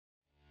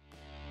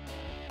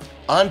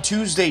On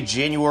Tuesday,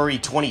 January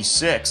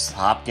 26th,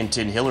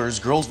 Hopkinton Hillers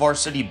girls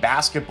varsity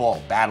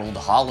basketball battled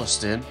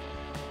Holliston.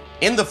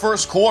 In the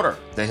first quarter,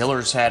 the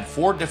Hillers had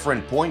 4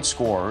 different point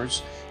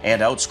scorers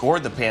and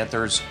outscored the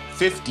Panthers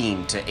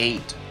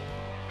 15-8.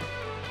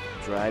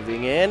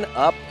 Driving in,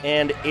 up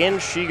and in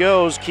she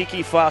goes,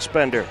 Kiki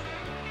Fossbender.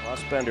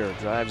 Fossbender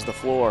drives the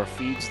floor,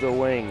 feeds the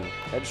wing.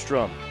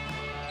 Hedstrom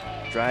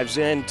drives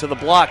in to the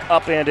block,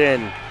 up and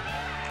in.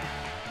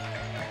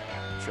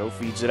 Cho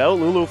feeds it out,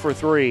 Lulu for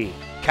 3.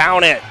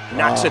 Count it,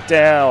 knocks it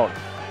down.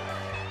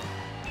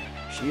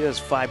 She has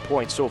 5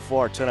 points so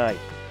far tonight.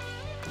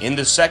 In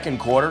the second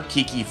quarter,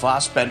 Kiki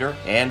Fossbender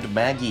and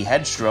Maggie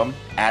Hedstrom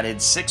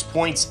added 6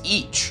 points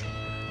each.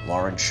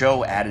 Lauren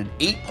Cho added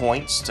 8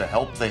 points to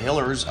help the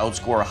Hillers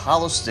outscore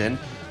Holliston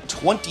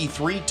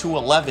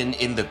 23-11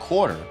 in the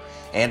quarter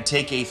and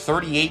take a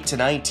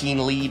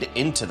 38-19 lead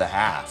into the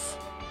half.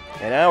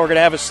 And now we're going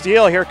to have a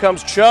steal. Here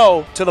comes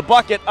Cho to the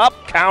bucket, up,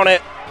 count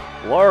it.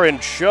 Lauren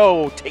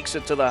Cho takes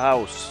it to the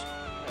house.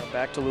 Now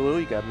back to Lulu.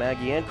 You got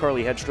Maggie and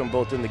Carly Hedstrom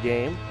both in the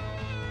game.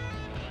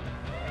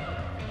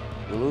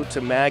 Lulu to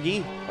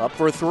Maggie, up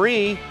for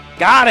 3.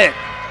 Got it!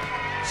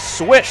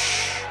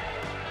 Swish!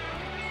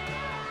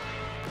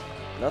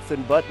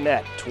 Nothing but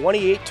net.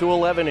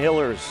 28-11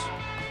 Hillers.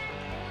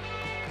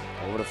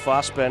 Over to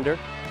Fossbender.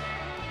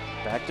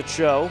 Back to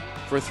Cho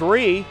for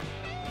 3.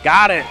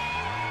 Got it!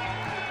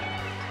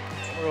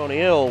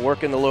 O'Neill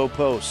working the low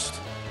post.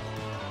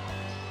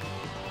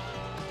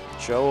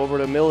 Cho over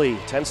to Millie.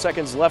 10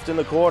 seconds left in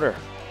the quarter.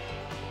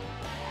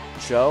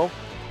 Cho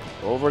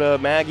over to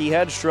Maggie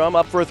Hedstrom.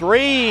 Up for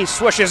 3.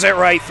 Swishes it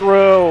right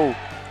through.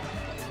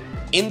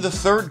 In the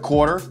third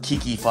quarter,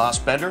 Kiki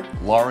Fossbender,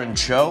 Lauren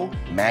Cho,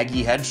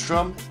 Maggie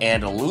Hedstrom,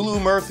 and Lulu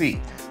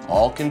Murphy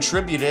all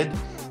contributed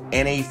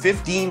in a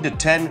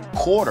 15-10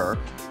 quarter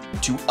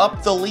to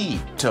up the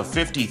lead to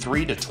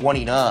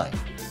 53-29.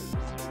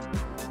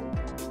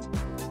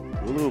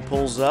 Lulu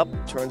pulls up,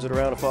 turns it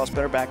around to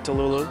Fossbender, back to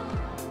Lulu.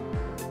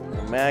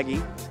 And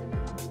Maggie.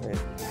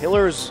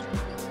 Hillers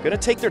going to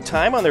take their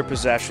time on their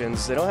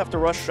possessions. They don't have to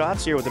rush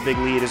shots here with a big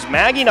lead as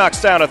Maggie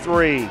knocks down a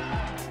 3.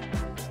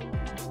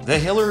 The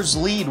Hillers'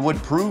 lead would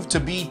prove to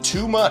be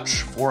too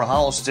much for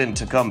Holliston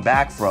to come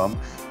back from,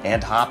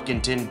 and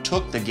Hopkinton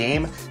took the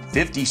game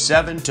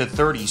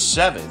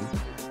 57-37.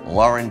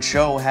 Lauren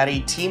Cho had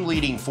a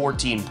team-leading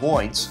 14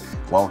 points,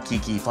 while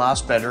Kiki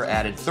Fossbender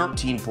added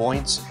 13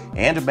 points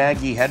and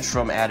Maggie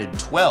Hedstrom added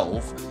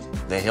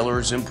 12. The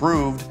Hillers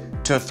improved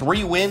to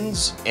 3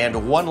 wins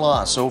and 1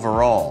 loss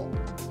overall.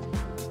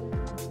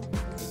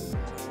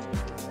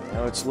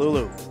 Now it's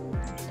Lulu.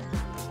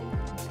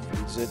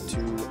 Feeds it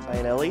to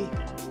Ainelli.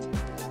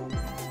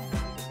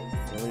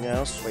 Ainelli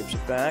now swipes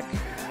it back.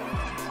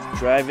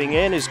 Driving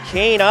in is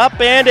Kane, up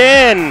and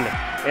in!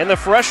 And the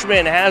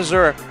freshman has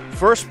her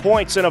first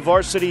points in a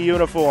varsity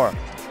uniform.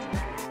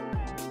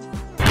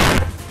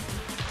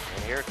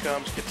 And here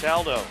comes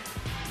Cataldo.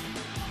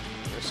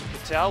 Marissa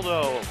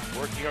Cataldo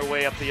working her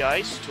way up the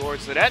ice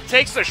towards the net.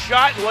 Takes the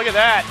shot, and look at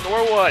that.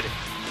 Norwood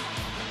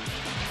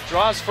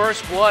draws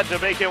first blood to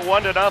make it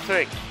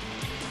 1-0.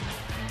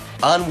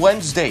 On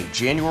Wednesday,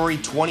 January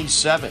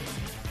 27th,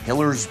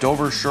 Hillers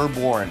Dover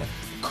Sherborne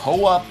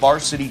co-op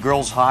varsity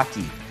girls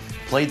hockey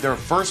played their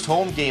first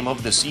home game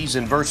of the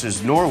season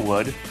versus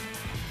Norwood.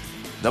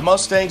 The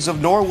Mustangs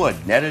of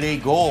Norwood netted a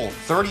goal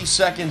 30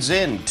 seconds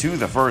into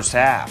the first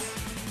half.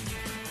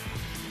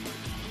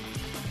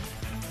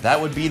 That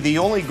would be the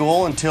only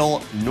goal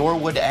until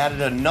Norwood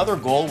added another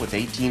goal with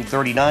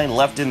 18:39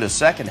 left in the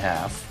second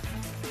half.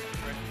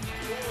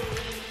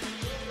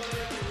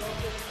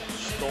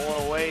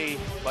 Stolen away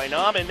by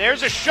Nauman.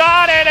 There's a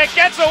shot, and it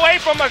gets away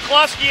from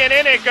McCluskey, and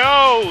in it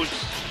goes.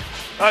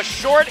 A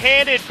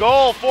short-handed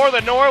goal for the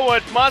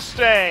Norwood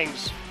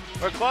Mustangs.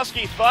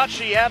 McCluskey thought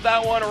she had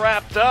that one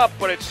wrapped up,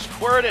 but it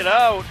squirted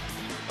out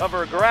of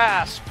her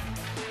grasp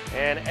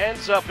and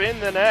ends up in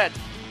the net.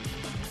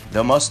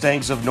 The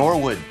Mustangs of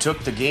Norwood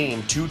took the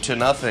game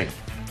 2-0.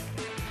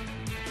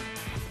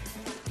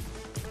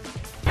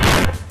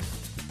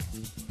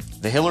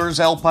 The Hillers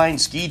Alpine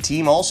Ski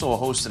Team also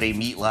hosted a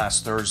meet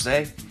last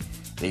Thursday.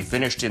 They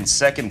finished in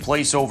second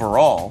place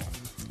overall.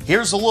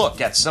 Here's a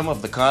look at some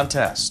of the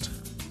contest.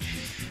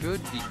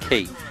 Should be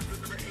Kate.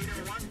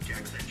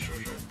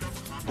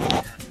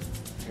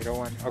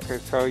 Okay,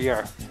 so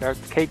yeah, that's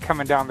Kate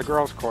coming down the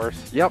girls'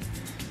 course. Yep.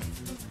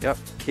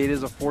 Kate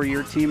is a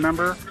 4-year team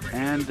member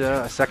and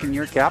a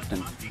 2nd-year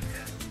captain.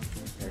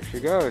 There she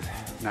goes.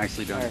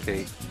 Nicely done, Nice.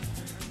 Kate.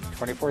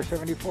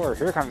 24-74.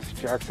 Here comes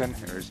Jackson.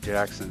 There's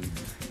Jackson.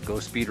 Go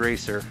Speed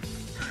Racer.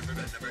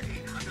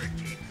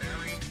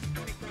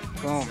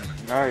 Boom.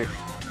 Nice.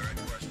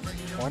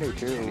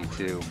 22.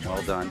 22.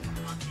 Well done.